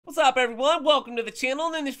What's up, everyone? Welcome to the channel,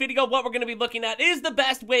 and in this video what we're going to be looking at is the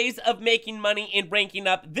best ways of making money and ranking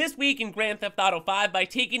up this week in Grand Theft Auto 5 by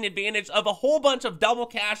taking advantage of a whole bunch of double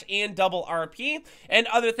cash and double RP and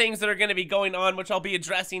other things that are going to be going on, which I'll be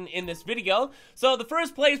addressing in this video. So the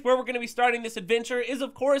first place where we're going to be starting this adventure is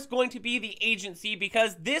of course going to be the agency,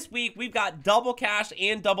 because this week we've got double cash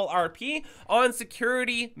and double RP on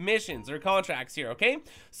security missions or contracts here, okay?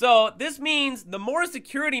 So this means the more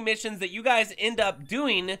security missions that you guys end up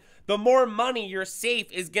doing, the more money your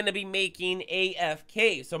safe is going to be making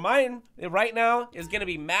AFK. So mine right now is going to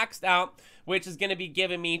be maxed out, which is going to be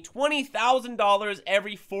giving me $20,000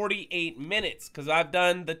 every 48 minutes, because I've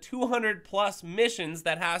done the 200 plus missions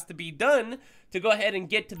that has to be done to go ahead and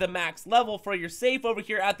get to the max level for your safe over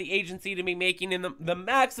here at the agency to be making in the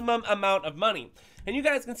maximum amount of money. And you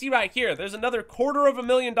guys can see right here, there's another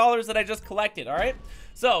 $250,000 that I just collected, all right?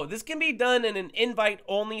 So this can be done in an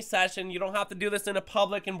invite-only session. You don't have to do this in a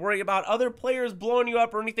public and worry about other players blowing you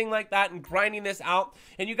up or anything like that and grinding this out.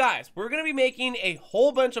 And you guys, we're going to be making a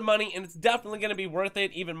whole bunch of money, and it's definitely going to be worth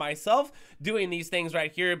it, even myself, doing these things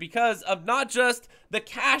right here because of not just the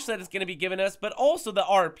cash that it's going to be giving us, but also the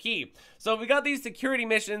RP. So we got these security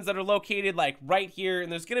missions that are located like right here,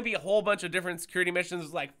 and there's going to be a whole bunch of different security missions.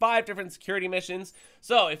 There's like 5 different security missions.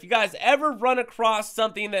 So if you guys ever run across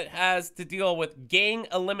something that has to deal with gang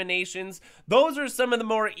eliminations, those are some of the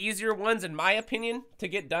more easier ones in my opinion to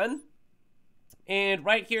get done. And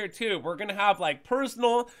right here too, we're going to have like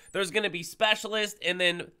personal, there's going to be specialist, and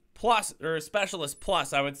then plus, or specialist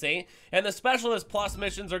plus, I would say. And the specialist plus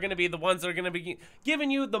missions are going to be the ones that are going to be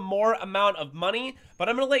giving you the more amount of money. But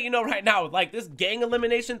I'm going to let you know right now, like this gang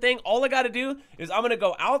elimination thing, all I got to do is I'm going to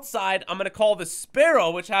go outside. I'm going to call the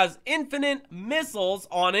Sparrow, which has infinite missiles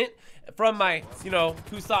on it from my,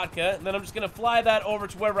 Kusatka. And then I'm just going to fly that over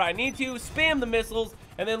to wherever I need to, spam the missiles,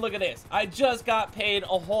 and then look at this. I just got paid a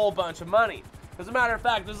whole bunch of money. As a matter of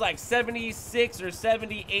fact, there's like $76,000 or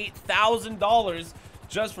 $78,000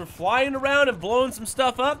 just for flying around and blowing some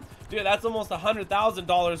stuff up. Dude, that's almost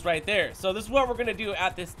 $100,000 right there. So this is what we're gonna do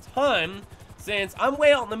at this time. Since I'm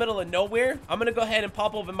way out in the middle of nowhere, I'm gonna go ahead and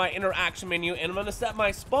pop open my interaction menu, and I'm gonna set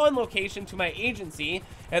my spawn location to my agency,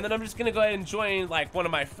 and then I'm just gonna go ahead and join like one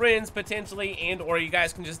of my friends potentially, and or you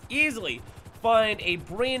guys can just easily find a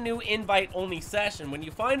brand new invite only session. When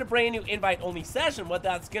you find a brand new invite only session, what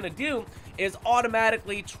that's gonna do is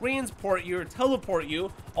automatically transport you or teleport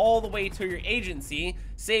you all the way to your agency,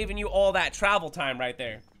 saving you all that travel time right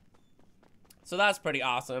there. So that's pretty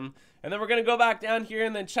awesome. And then we're gonna go back down here,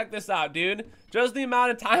 and then check this out, dude. Just the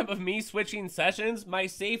amount of time of me switching sessions, my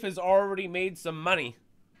safe has already made some money.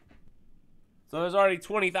 So there's already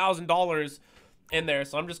 $20,000 in there.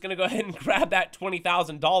 So I'm just gonna go ahead and grab that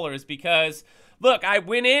 $20,000 because look, I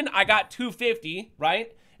went in, I got 250,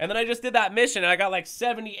 right? And then I just did that mission and I got like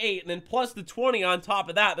 78, and then plus the 20 on top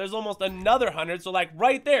of that, there's almost another 100. So like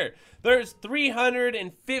right there, there's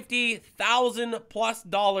 $350,000 plus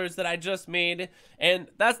that I just made, and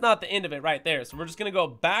that's not the end of it right there. So we're just gonna go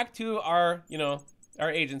back to our, our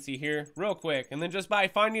agency here real quick, and then just by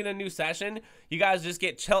finding a new session, you guys just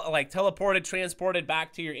get teleported, transported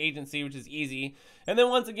back to your agency, which is easy. And then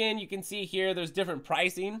once again, you can see here there's different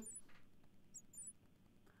pricing.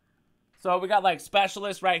 So we got like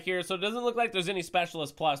specialist right here. So it doesn't look like there's any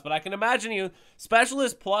specialist plus, but I can imagine you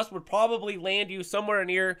specialist plus would probably land you somewhere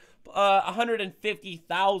near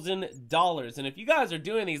 $150,000. And if you guys are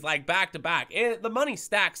doing these like back to back, the money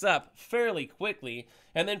stacks up fairly quickly.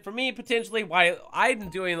 And then for me, potentially why I'm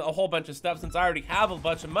doing a whole bunch of stuff, since I already have a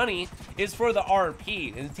bunch of money, is for the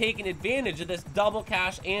RP and taking advantage of this double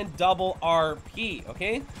cash and double RP.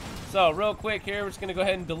 Okay, so real quick here, we're just gonna go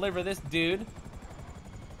ahead and deliver this dude.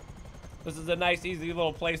 This is a nice, easy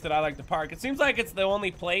little place that I like to park. It seems like it's the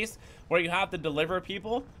only place where you have to deliver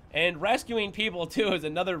people. And rescuing people, too, is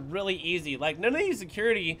another really easy. Like, none of these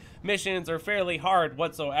security missions are fairly hard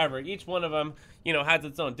whatsoever. Each one of them, has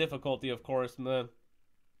its own difficulty, of course.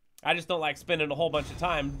 I just don't like spending a whole bunch of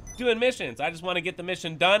time doing missions. I just want to get the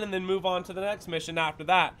mission done and then move on to the next mission after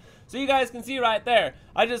that. So you guys can see right there,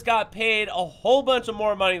 I just got paid a whole bunch of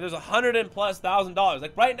more money. There's $100,000+.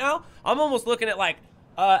 Like, right now, I'm almost looking at, like,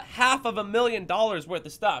 $500,000 worth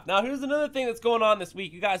of stuff. Now here's another thing that's going on this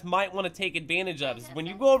week you guys might want to take advantage of is when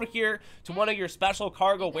you go over here to one of your special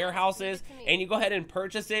cargo warehouses and you go ahead and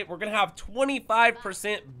purchase it, we're gonna have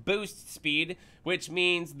 25% boost speed, which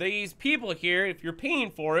means these people here, if you're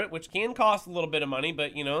paying for it, which can cost a little bit of money,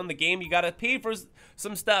 but in the game you gotta pay for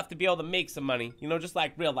some stuff to be able to make some money, just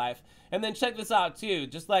like real life. And then check this out too,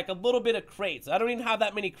 just like a little bit of crates. I don't even have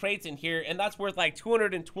that many crates in here, and that's worth like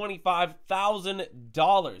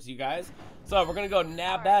 $225,000, you guys. So we're gonna go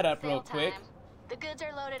nab that up real quick. The goods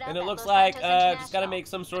are loaded up. And it looks like just gotta make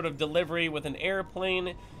some sort of delivery with an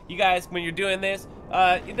airplane. You guys, when you're doing this,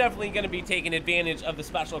 you're definitely gonna be taking advantage of the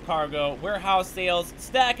special cargo warehouse sales,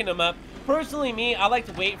 stacking them up. Personally, I like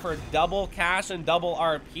to wait for double cash and double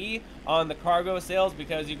RP on the cargo sales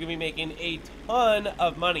because you're gonna be making a ton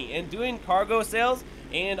of money. And doing cargo sales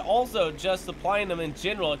and also just supplying them in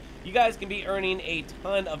general, you guys can be earning a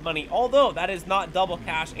ton of money, although that is not double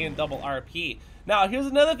cash and double RP. Now, here's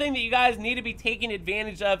another thing that you guys need to be taking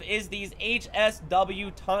advantage of is these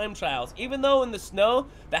HSW time trials. Even though in the snow,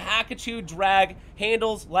 the Hakuchu drag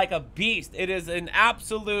handles like a beast. It is an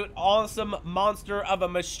absolute awesome monster of a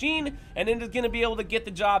machine, and it is going to be able to get the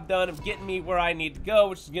job done of getting me where I need to go,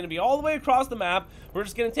 which is going to be all the way across the map. We're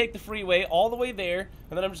just going to take the freeway all the way there,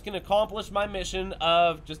 and then I'm just going to accomplish my mission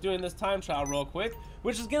of just doing this time trial real quick,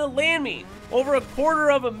 which is going to land me over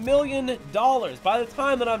 $250,000. By the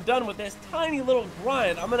time that I'm done with this tiny little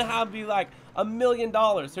grind, I'm going to have to be like $1 million.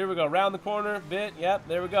 Here we go, around the corner, bit, yep,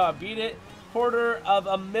 there we go, I beat it.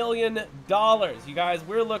 $250,000. You guys,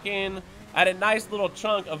 we're looking at a nice little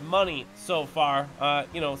chunk of money so far,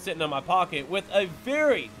 you know, sitting in my pocket with a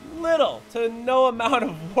very little to no amount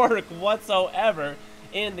of work whatsoever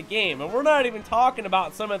in the game. And we're not even talking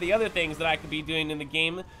about some of the other things that I could be doing in the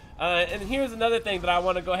game. And here's another thing that I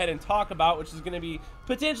want to go ahead and talk about, which is going to be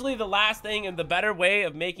potentially the last thing and the better way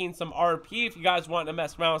of making some RP if you guys want to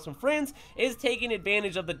mess around with some friends, is taking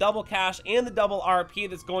advantage of the double cash and the double RP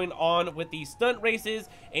that's going on with the stunt races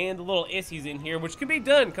and the little issies in here, which can be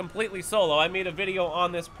done completely solo. I made a video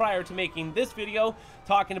on this prior to making this video,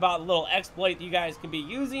 talking about a little exploit that you guys can be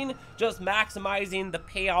using, just maximizing the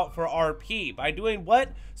payout for RP by doing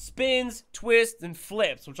what? Spins, twists, and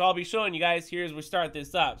flips, which I'll be showing you guys here as we start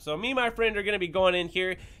this up. So me and my friend are going to be going in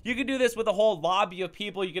here. You could do this with a whole lobby of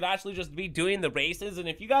people. You could actually just be doing the races, and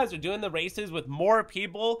if you guys are doing the races with more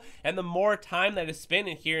people and the more time that is spent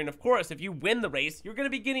in here, and of course if you win the race, you're going to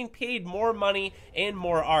be getting paid more money and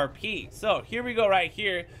more RP. So here we go right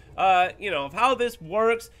here. You know, how this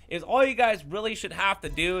works is all you guys really should have to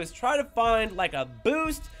do is try to find like a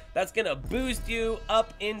boost that's gonna boost you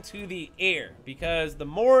up into the air, because the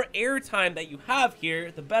more air time that you have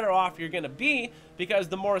here, the better off you're gonna be, because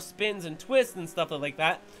the more spins and twists and stuff like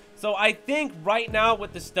that. So I think right now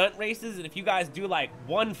with the stunt races, and if you guys do like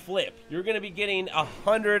one flip, you're gonna be getting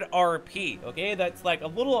 100 RP. Okay, that's like a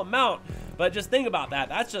little amount, but just think about that.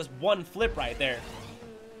 That's just one flip right there.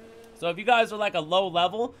 So if you guys are like a low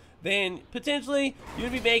level, then potentially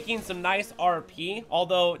you'd be making some nice RP,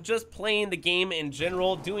 although just playing the game in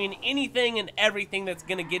general, doing anything and everything that's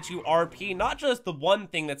going to get you RP, not just the one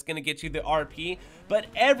thing that's going to get you the RP, but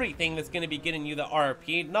everything that's going to be getting you the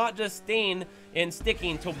RP, not just staying and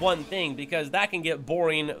sticking to one thing, because that can get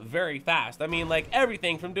boring very fast. I mean, like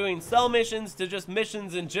everything from doing cell missions to just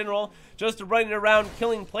missions in general, just to running around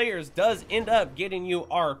killing players does end up getting you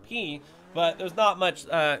RP. But there's not much,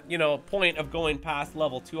 you know, point of going past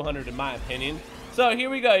level 200 in my opinion. So here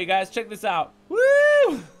we go, you guys. Check this out.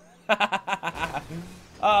 Woo!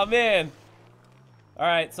 Oh, man. All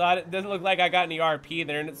right, so it doesn't look like I got any RP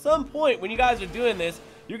there. And at some point, when you guys are doing this,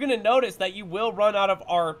 you're going to notice that you will run out of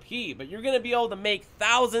RP. But you're going to be able to make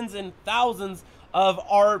thousands and thousands of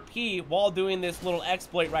RP while doing this little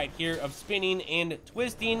exploit right here of spinning and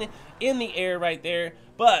twisting in the air right there.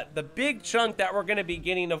 But the big chunk that we're going to be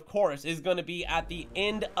getting, of course, is going to be at the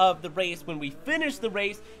end of the race when we finish the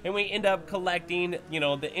race and we end up collecting, you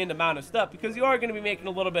know, the end amount of stuff, because you are going to be making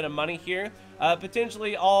a little bit of money here.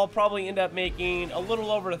 Potentially, I'll probably end up making a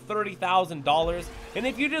little over $30,000. And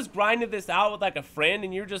if you just grinded this out with like a friend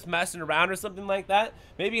and you're just messing around or something like that,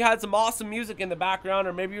 maybe you had some awesome music in the background,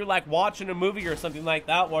 or maybe you're like watching a movie or something like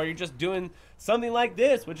that while you're just doing something like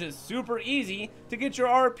this, which is super easy to get your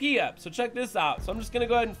RP up. So check this out. So I'm just going to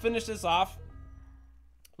go ahead and finish this off.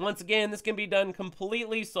 Once again, this can be done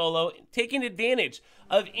completely solo, taking advantage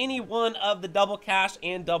of any one of the double cash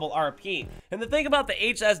and double RP. And the thing about the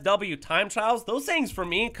HSW time trials, those things for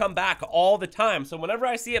me come back all the time. So whenever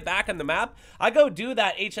I see it back on the map, I go do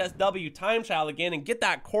that HSW time trial again and get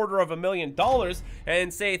that $250,000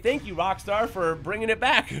 and say, thank you, Rockstar, for bringing it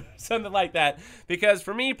back, something like that. Because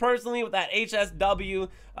for me personally, with that HSW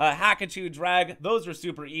Hakuchu drag, those are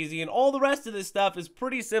super easy, and all the rest of this stuff is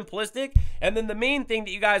pretty simplistic. And then the main thing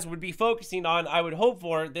that you guys would be focusing on, I would hope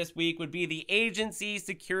for this week, would be the agency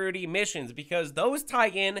security missions, because those tie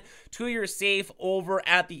in to your safe over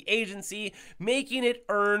at the agency, making it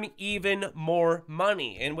earn even more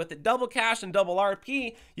money. And with the double cash and double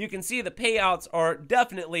RP, you can see the payouts are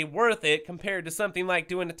definitely worth it compared to something like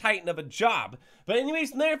doing a titan of a job. But anyways,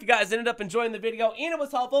 from there, if you guys ended up enjoying the video and it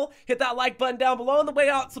was helpful, hit that like button down below. On the way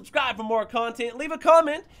out, out, subscribe for more content, leave a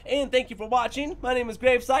comment, and thank you for watching. My name is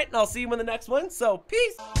GRAVESIGHT, and I'll see you in the next one, so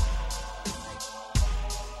peace!